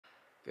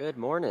Good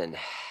morning.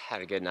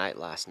 Had a good night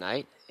last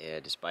night,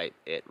 despite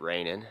it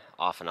raining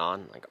off and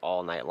on like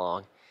all night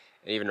long.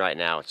 And even right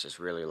now it's just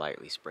really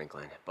lightly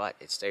sprinkling, but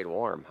it stayed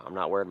warm. I'm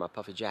not wearing my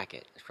puffy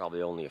jacket. There's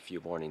probably only a few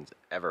mornings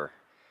ever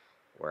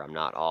where I'm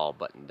not all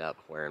buttoned up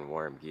wearing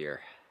warm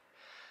gear.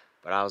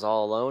 But I was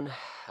all alone.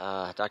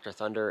 Dr.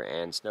 Thunder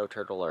and Snow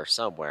Turtle are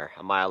somewhere,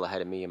 a mile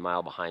ahead of me, a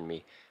mile behind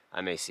me.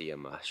 I may see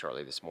them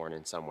shortly this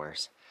morning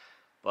somewheres.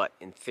 But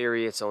in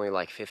theory it's only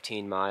like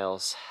 15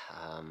 miles.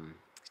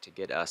 To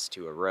get us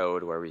to a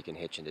road where we can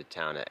hitch into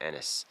town at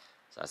Ennis.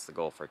 So that's the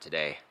goal for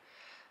today.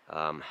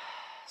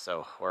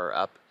 So we're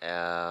up,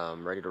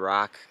 ready to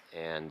rock,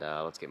 and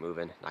let's get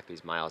moving, knock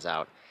these miles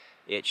out.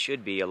 It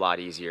should be a lot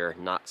easier,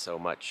 not so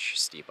much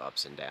steep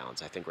ups and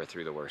downs. I think we're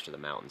through the worst of the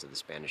mountains of the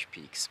Spanish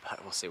Peaks,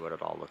 but we'll see what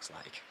it all looks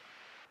like.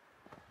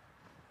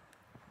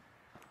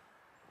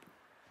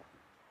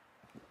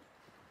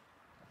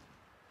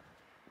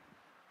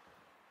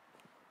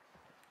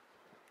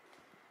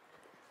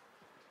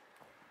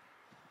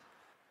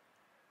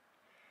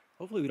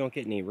 Hopefully we don't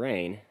get any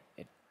rain.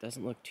 It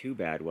doesn't look too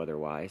bad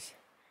weather-wise.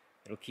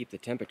 It'll keep the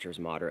temperatures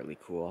moderately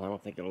cool. I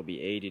don't think it'll be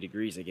 80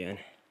 degrees again.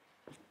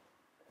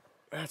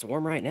 It's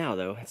warm right now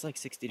though. It's like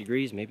 60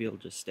 degrees. Maybe it'll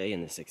just stay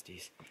in the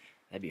 60s.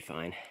 That'd be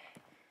fine.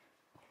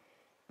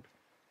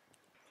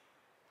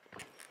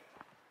 It's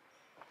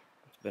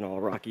been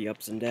all rocky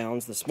ups and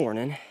downs this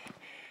morning.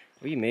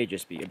 We may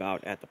just be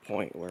about at the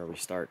point where we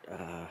start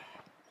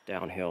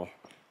downhill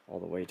all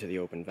the way to the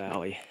open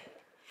valley.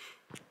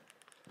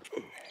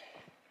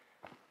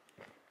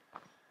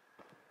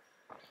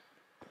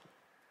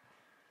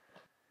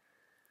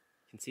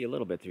 Can see a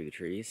little bit through the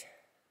trees.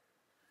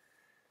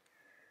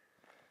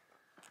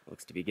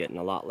 Looks to be getting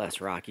a lot less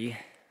rocky.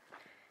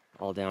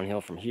 All downhill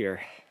from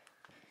here.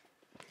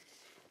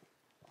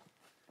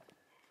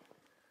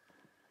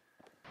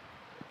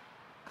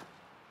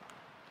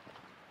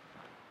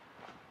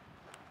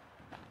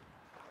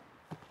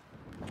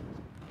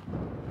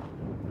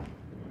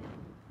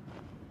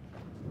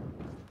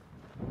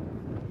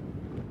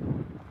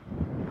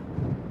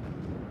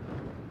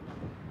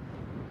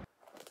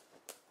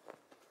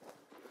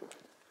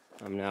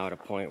 I'm now at a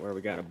point where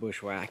we got a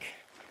bushwhack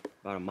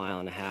about 1.5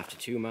 miles to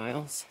 2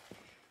 miles.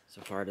 So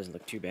far it doesn't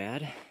look too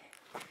bad.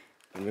 We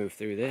can move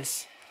through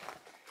this,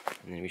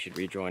 and then we should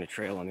rejoin a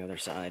trail on the other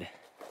side.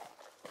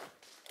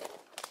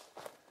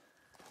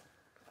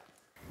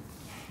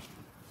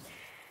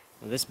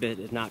 Well, this bit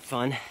is not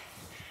fun.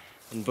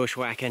 Been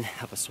bushwhacking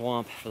up a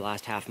swamp for the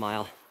last half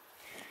mile,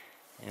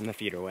 and my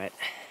feet are wet.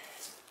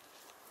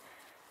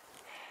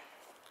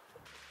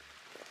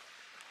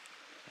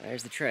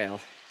 There's the trail.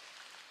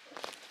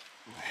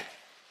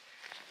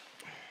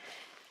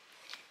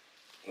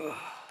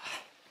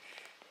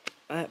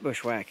 That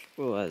bushwhack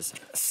was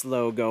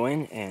slow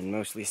going and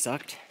mostly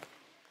sucked.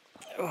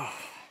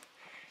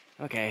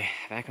 Okay,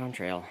 back on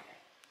trail.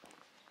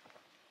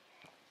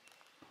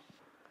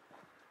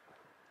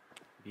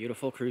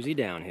 Beautiful cruisy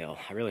downhill.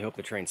 I really hope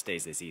the train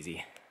stays this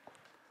easy.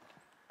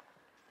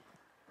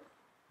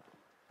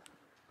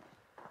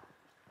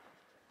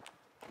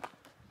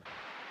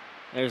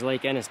 There's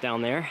Lake Ennis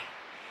down there.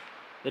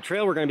 The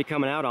trail we're going to be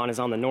coming out on is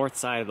on the north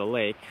side of the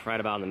lake, right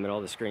about in the middle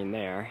of the screen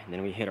there. And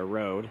then we hit a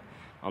road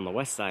on the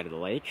west side of the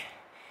lake.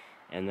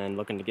 And then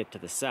looking to get to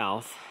the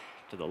south,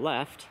 to the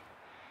left,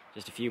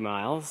 just a few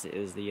miles,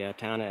 is the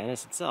town of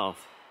Ennis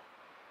itself.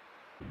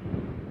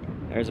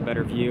 There's a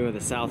better view of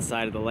the south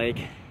side of the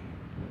lake.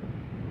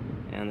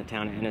 And the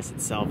town of Ennis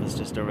itself is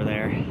just over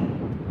there.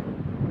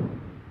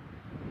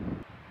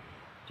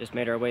 Just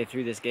made our way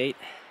through this gate.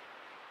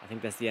 I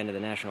think that's the end of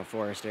the National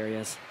Forest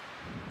areas.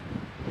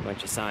 A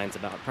bunch of signs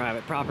about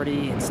private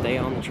property and stay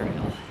on the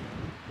trail.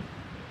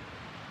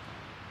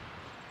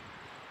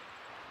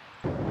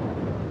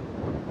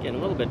 Getting a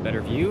little bit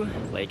better view,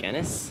 Lake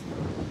Ennis.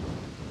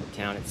 The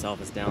town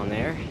itself is down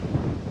there.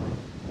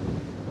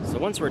 So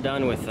once we're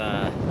done with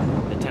the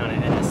town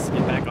of Ennis,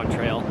 get back on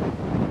trail,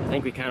 I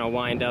think we kind of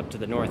wind up to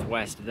the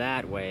northwest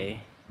that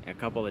way. In a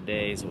couple of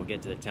days we'll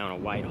get to the town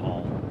of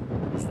Whitehall.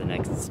 It's the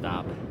next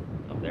stop,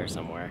 up there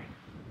somewhere.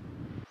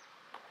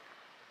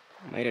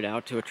 Made it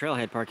out to a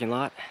trailhead parking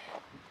lot.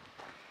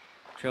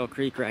 Trail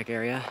Creek Wreck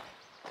area.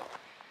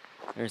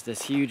 There's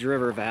this huge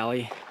river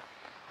valley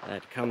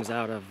that comes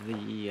out of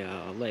the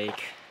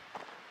lake,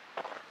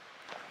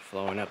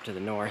 flowing up to the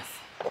north.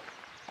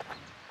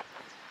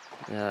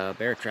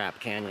 Bear Trap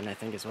Canyon, I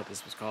think is what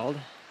this was called.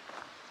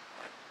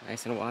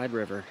 Nice and wide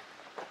river.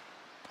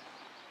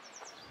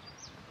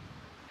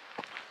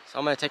 So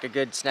I'm going to take a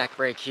good snack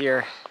break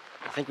here.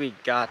 I think we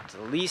got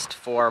at least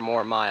 4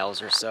 more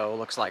miles or so.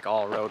 Looks like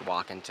all road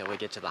walk until we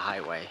get to the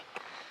highway.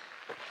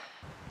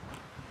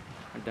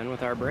 We're done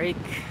with our break.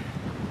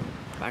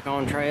 Back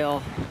on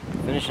trail.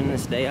 Finishing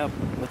this day up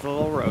with a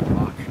little road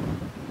walk.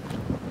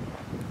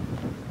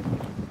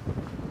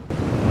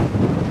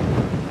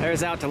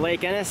 There's out to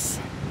Lake Ennis.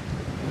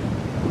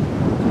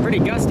 It's pretty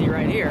gusty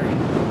right here.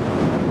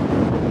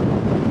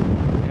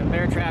 And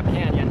Bear Trap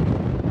Canyon.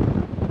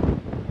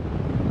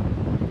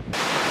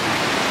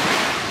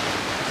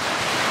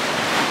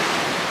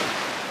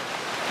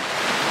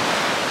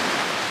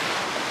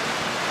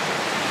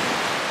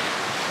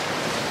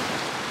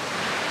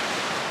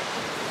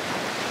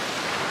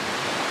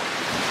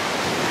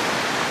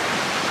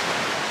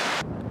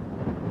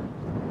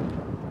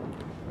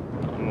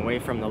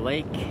 from the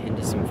lake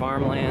into some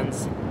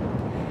farmlands,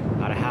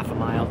 about a half a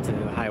mile to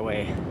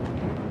Highway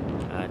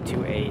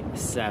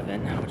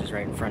 287, which is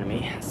right in front of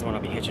me. That's the one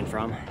I'll be hitching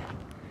from.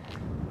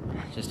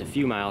 Just a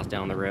few miles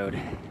down the road.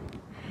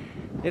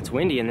 It's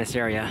windy in this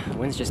area. The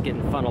wind's just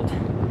getting funneled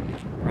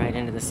right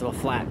into this little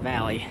flat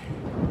valley.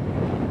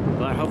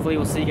 But hopefully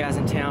we'll see you guys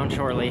in town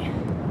shortly.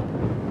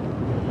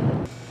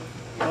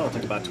 Well, it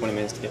took about 20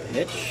 minutes to get the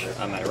hitch.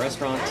 I'm at a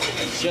restaurant.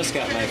 I just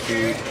got my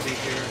food,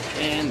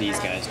 and these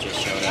guys just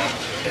showed up.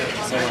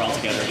 So we're all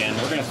together again.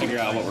 We're gonna figure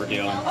out what we're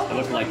doing. It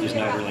looks like there's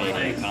no really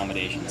any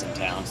accommodations in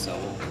town, so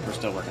we're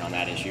still working on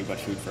that issue, but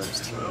food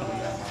first.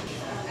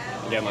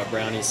 I got my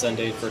brownie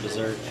sundae for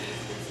dessert.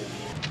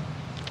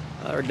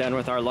 We're done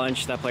with our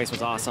lunch. That place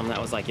was awesome.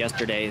 That was like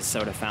yesterday's.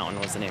 Soda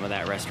Fountain was the name of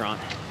that restaurant.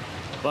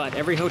 But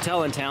every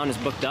hotel in town is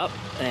booked up,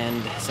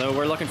 and so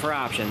we're looking for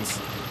options.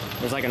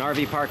 There's like an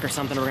RV park or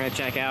something we're gonna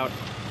check out.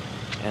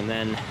 And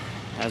then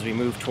as we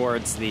move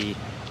towards the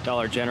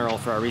Dollar General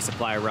for our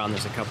resupply run,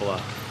 there's a couple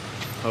of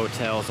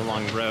hotels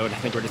along the road. I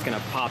think we're just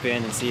gonna pop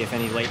in and see if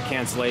any late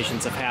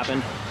cancellations have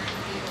happened.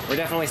 We're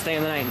definitely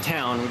staying the night in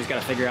town. We just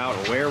gotta figure out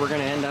where we're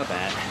gonna end up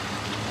at.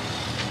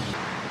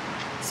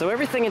 So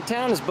everything in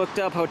town is booked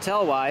up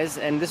hotel-wise,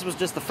 and this was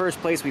just the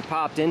first place we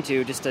popped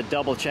into just to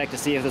double check to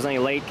see if there's any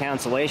late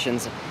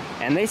cancellations.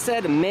 And they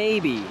said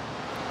maybe.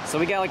 So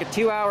we got like a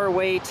 2-hour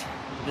wait.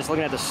 Just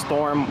looking at the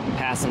storm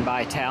passing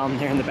by town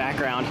there in the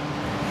background.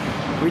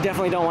 We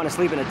definitely don't want to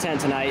sleep in a tent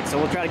tonight, so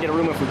we'll try to get a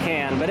room if we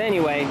can. But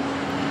anyway,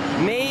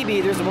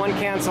 maybe there's one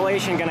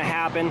cancellation gonna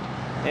happen,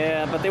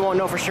 but they won't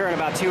know for sure in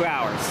about 2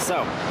 hours.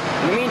 So,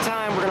 in the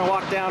meantime, we're gonna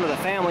walk down to the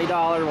Family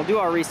Dollar. We'll do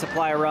our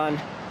resupply run.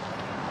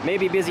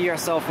 Maybe busy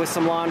ourselves with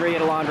some laundry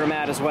at a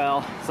laundromat as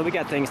well. So we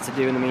got things to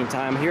do in the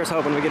meantime. Here's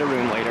hoping we get a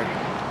room later.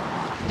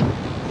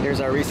 Here's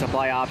our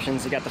resupply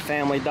options. You got the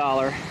Family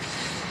Dollar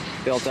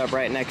built up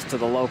right next to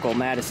the local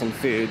Madison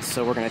Foods,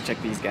 so we're gonna check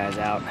these guys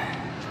out.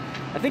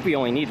 I think we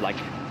only need like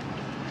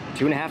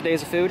 2.5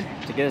 days of food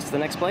to get us to the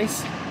next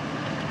place.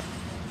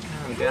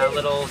 We got a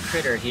little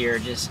critter here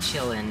just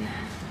chilling.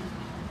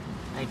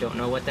 I don't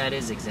know what that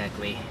is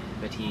exactly,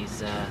 but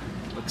he's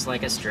looks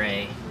like a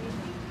stray.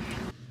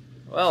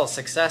 Well,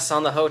 success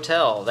on the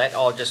hotel. That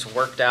all just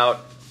worked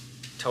out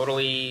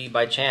totally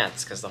by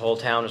chance because the whole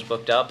town was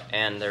booked up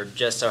and there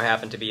just so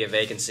happened to be a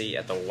vacancy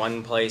at the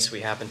one place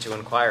we happened to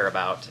inquire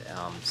about.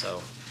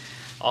 So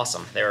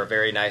awesome. They were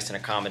very nice and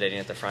accommodating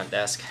at the front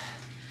desk.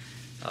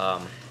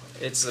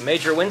 It's a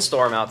major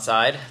windstorm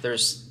outside.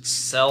 There's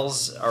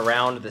cells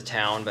around the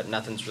town, but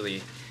nothing's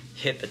really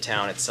hit the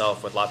town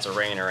itself with lots of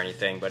rain or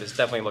anything, but it's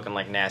definitely looking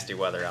like nasty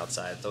weather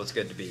outside, so it's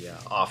good to be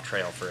off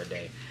trail for a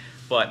day.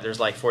 But there's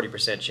like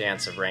 40%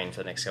 chance of rain for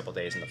the next couple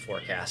days in the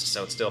forecast,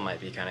 so it still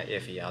might be kind of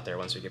iffy out there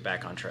once we get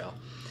back on trail.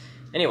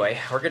 Anyway,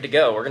 we're good to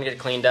go. We're gonna get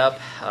cleaned up,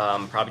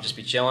 probably just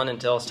be chilling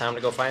until it's time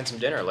to go find some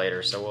dinner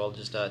later, so we'll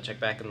just check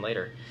back in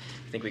later.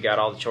 I think we got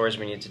all the chores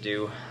we need to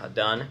do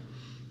done.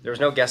 There was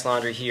no guest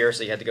laundry here,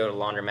 so you had to go to the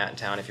laundromat in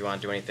town if you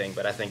want to do anything,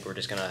 but I think we're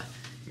just gonna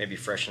maybe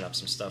freshen up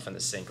some stuff in the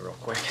sink real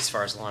quick as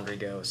far as laundry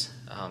goes.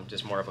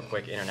 Just more of a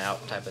quick in and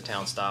out type of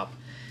town stop.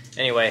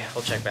 Anyway,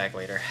 we'll check back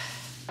later.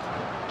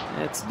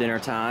 It's dinner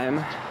time,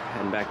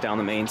 heading back down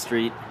the main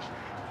street.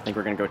 I think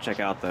we're gonna go check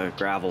out the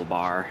gravel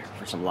bar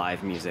for some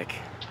live music.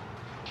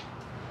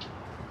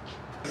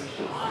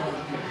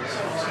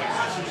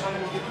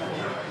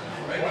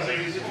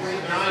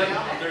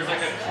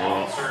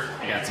 Well,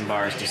 I got some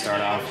bars to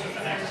start off,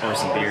 or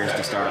some beers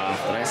to start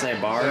off. Did I say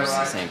bars?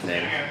 Same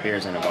thing.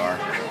 Beers in a bar.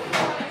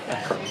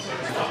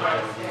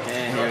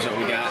 And here's what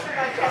we got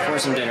for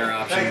some dinner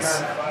options.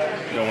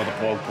 Going with a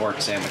pulled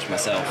pork sandwich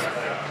myself.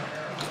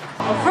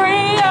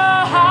 Free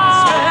your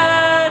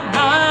heart.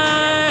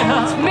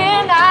 It's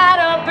midnight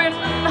up in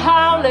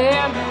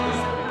Harlem.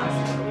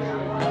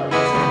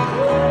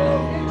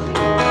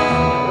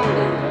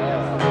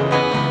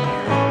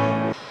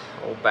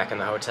 Back in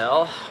the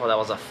hotel. Well, that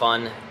was a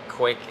fun,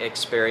 quick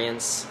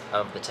experience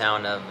of the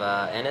town of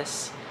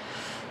Ennis.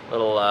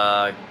 Little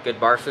good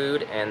bar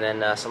food and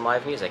then some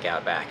live music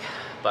out back.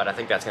 But I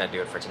think that's gonna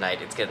do it for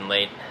tonight. It's getting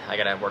late. I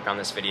gotta work on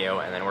this video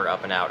and then we're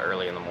up and out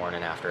early in the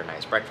morning after a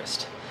nice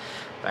breakfast.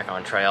 Back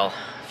on trail.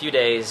 A few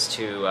days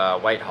to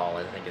Whitehall,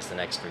 I think is the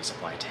next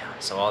resupply town.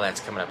 So all that's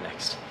coming up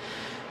next.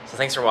 So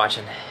thanks for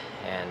watching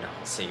and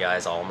I'll see you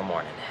guys all in the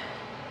morning.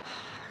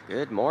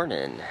 Good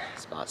morning.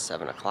 It's about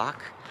 7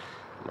 o'clock.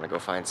 I'm gonna go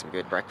find some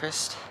good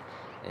breakfast,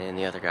 and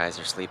the other guys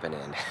are sleeping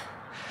in.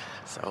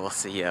 So we'll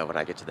see you when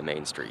I get to the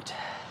main street.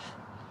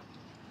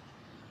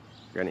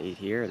 We're gonna eat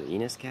here at the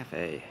Ennis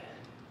Cafe.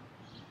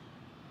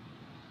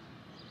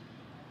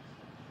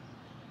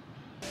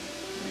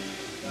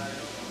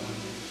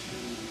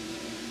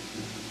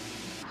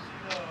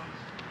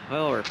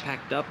 Well, we're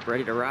packed up,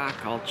 ready to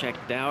rock, all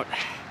checked out.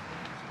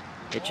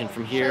 Hitching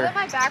from here. Show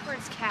my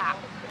backwards cap.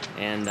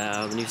 And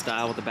the new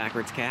style with the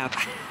backwards cap.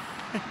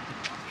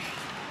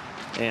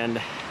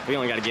 And we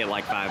only got to get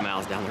like 5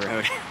 miles down the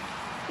road.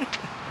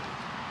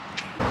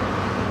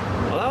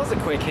 Well, that was a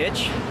quick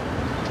hitch.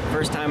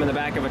 First time in the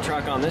back of a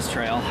truck on this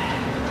trail.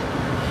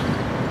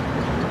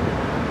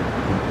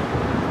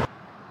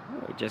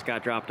 Just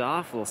got dropped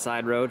off, a little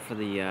side road for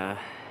the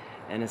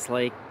Ennis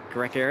Lake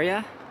Rec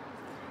area.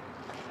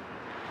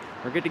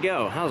 We're good to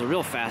go. That was a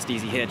real fast,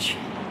 easy hitch.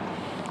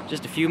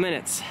 Just a few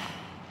minutes.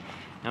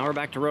 Now we're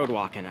back to road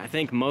walking. I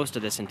think most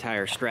of this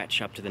entire stretch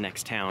up to the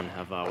next town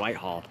of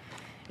Whitehall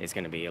is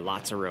going to be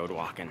lots of road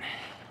walking.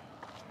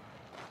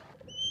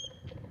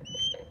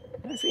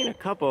 I've seen a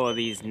couple of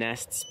these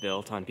nests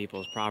built on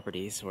people's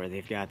properties where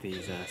they've got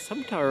these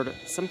some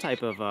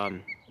type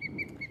of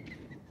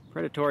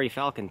predatory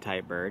falcon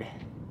type bird.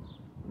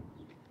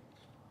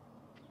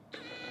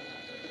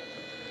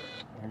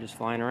 They're just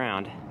flying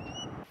around.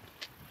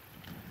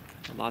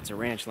 Lots of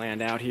ranch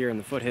land out here in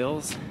the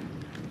foothills,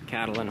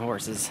 cattle and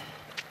horses.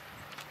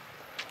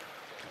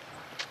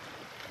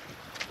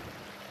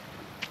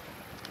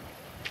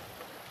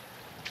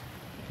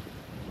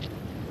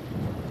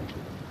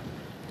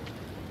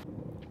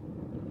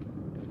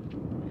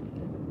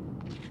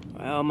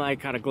 Well,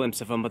 Mike caught a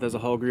glimpse of them, but there's a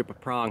whole group of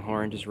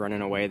pronghorn just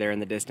running away there in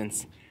the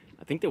distance.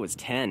 I think there was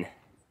 10.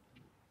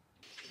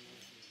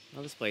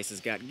 Well, this place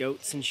has got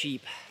goats and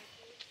sheep.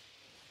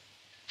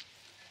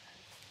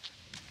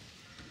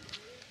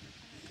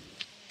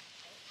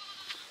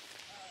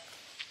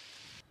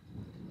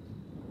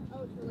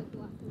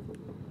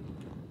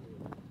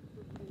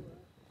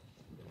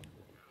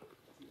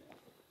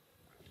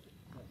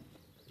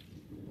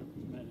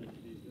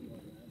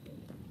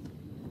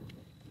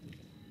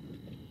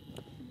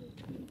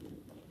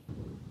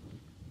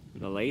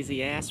 The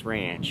Lazy Ass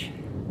Ranch.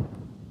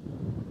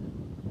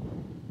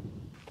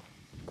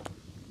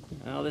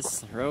 Well,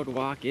 this road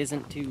walk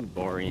isn't too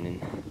boring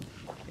and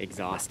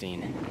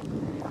exhausting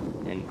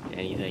and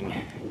anything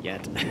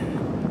yet.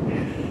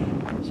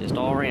 It's just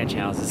all ranch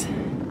houses.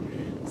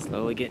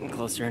 Slowly getting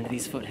closer into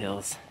these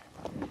foothills.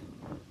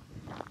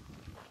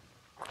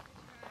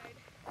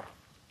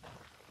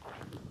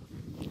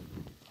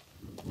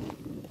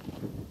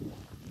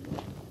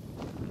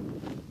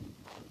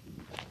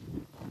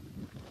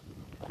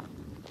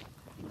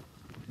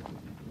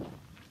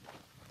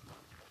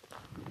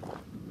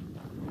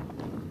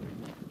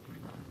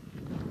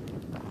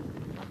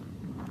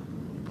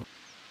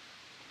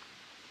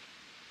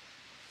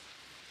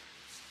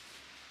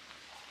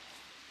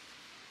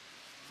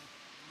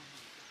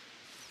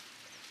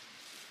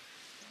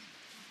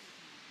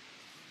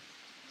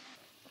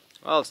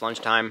 Well, it's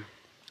lunchtime.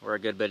 We're a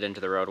good bit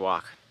into the road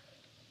walk.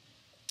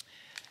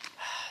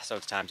 So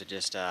it's time to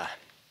just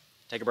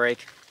take a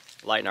break,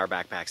 lighten our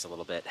backpacks a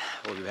little bit.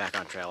 We'll be back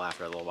on trail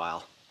after a little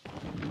while.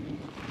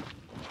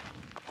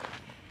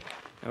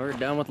 We're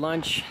done with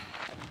lunch.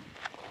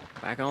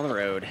 Back on the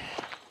road.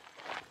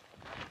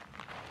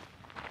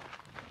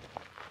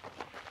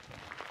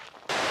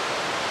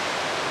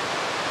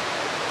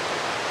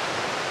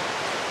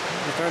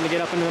 We're starting to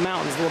get up into the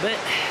mountains a little bit.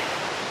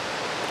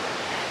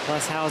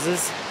 Less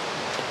houses.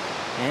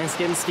 And it's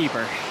getting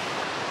steeper.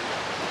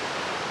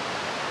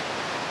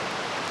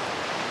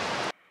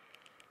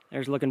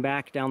 There's looking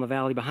back down the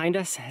valley behind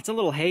us. It's a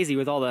little hazy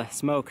with all the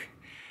smoke,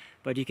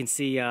 but you can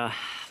see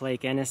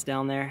Lake Ennis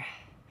down there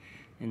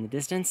in the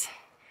distance.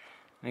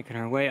 Making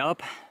our way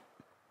up.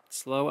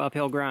 Slow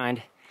uphill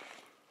grind.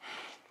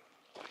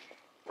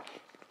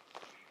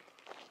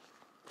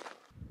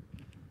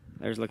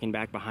 There's looking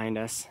back behind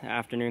us.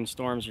 Afternoon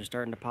storms are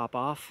starting to pop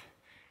off.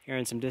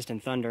 Hearing some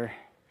distant thunder.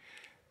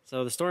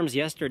 So the storms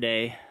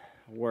yesterday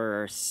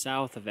were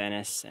south of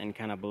Ennis and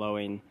kind of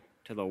blowing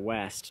to the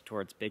west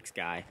towards Big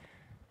Sky.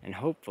 And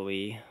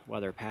hopefully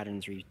weather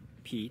patterns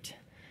repeat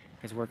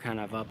because we're kind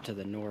of up to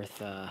the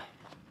north, or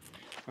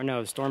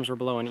no, the storms were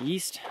blowing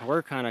east.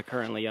 We're kind of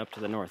currently up to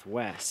the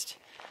northwest.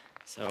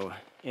 So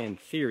in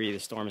theory, the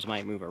storms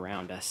might move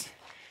around us,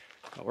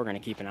 but we're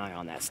gonna keep an eye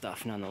on that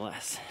stuff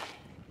nonetheless.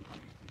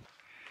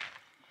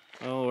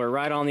 Well, we're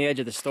right on the edge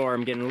of the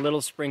storm, getting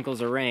little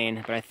sprinkles of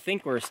rain, but I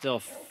think we're still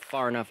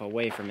far enough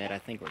away from it. I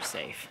think we're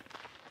safe.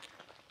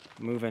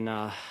 Moving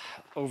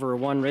over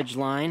one ridge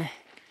line,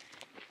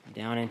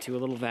 down into a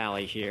little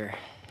valley here.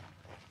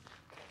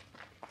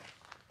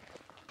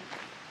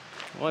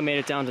 Well, I made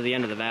it down to the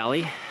end of the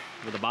valley,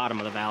 or the bottom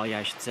of the valley,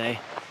 I should say.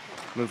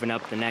 Moving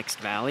up the next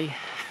valley.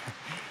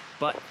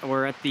 But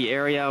we're at the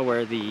area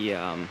where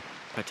the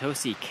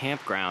Potosi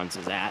Campgrounds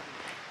is at,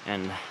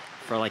 and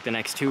for like the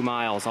next 2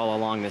 miles all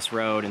along this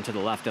road and to the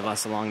left of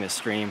us along this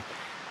stream,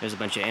 there's a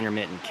bunch of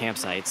intermittent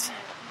campsites.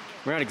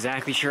 We're not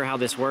exactly sure how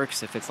this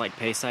works, if it's like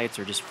pay sites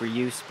or just free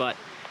use, but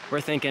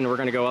we're thinking we're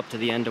gonna go up to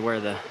the end to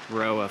where the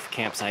row of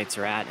campsites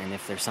are at, and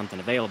if there's something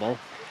available,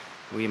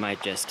 we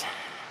might just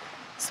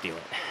steal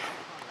it.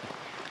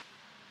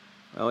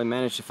 Well, we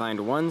managed to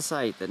find one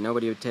site that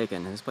nobody had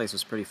taken. This place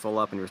was pretty full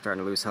up and we were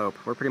starting to lose hope.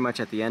 We're pretty much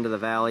at the end of the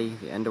valley,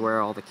 the end of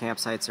where all the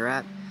campsites are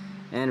at,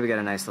 and we got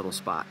a nice little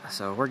spot.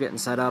 So we're getting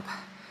set up,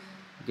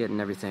 getting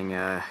everything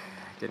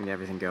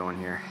going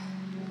here.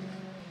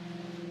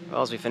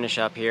 Well, as we finish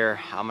up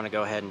here, I'm gonna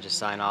go ahead and just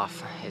sign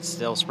off. It's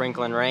still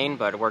sprinkling rain,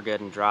 but we're good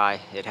and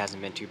dry. It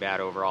hasn't been too bad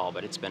overall,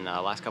 but it's been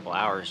the last couple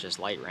hours just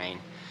light rain.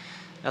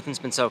 Nothing's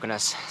been soaking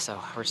us, so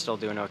we're still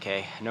doing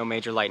okay. No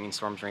major lightning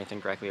storms or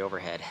anything directly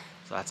overhead,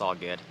 so that's all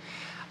good.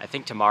 I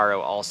think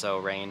tomorrow also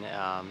rain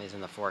is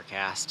in the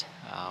forecast.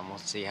 We'll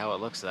see how it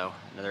looks though.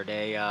 Another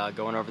day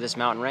going over this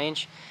mountain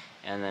range,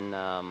 and then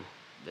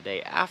the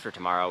day after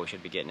tomorrow we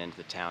should be getting into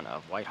the town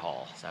of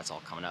Whitehall. So that's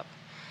all coming up.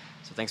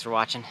 So thanks for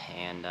watching,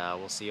 and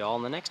we'll see you all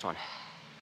in the next one.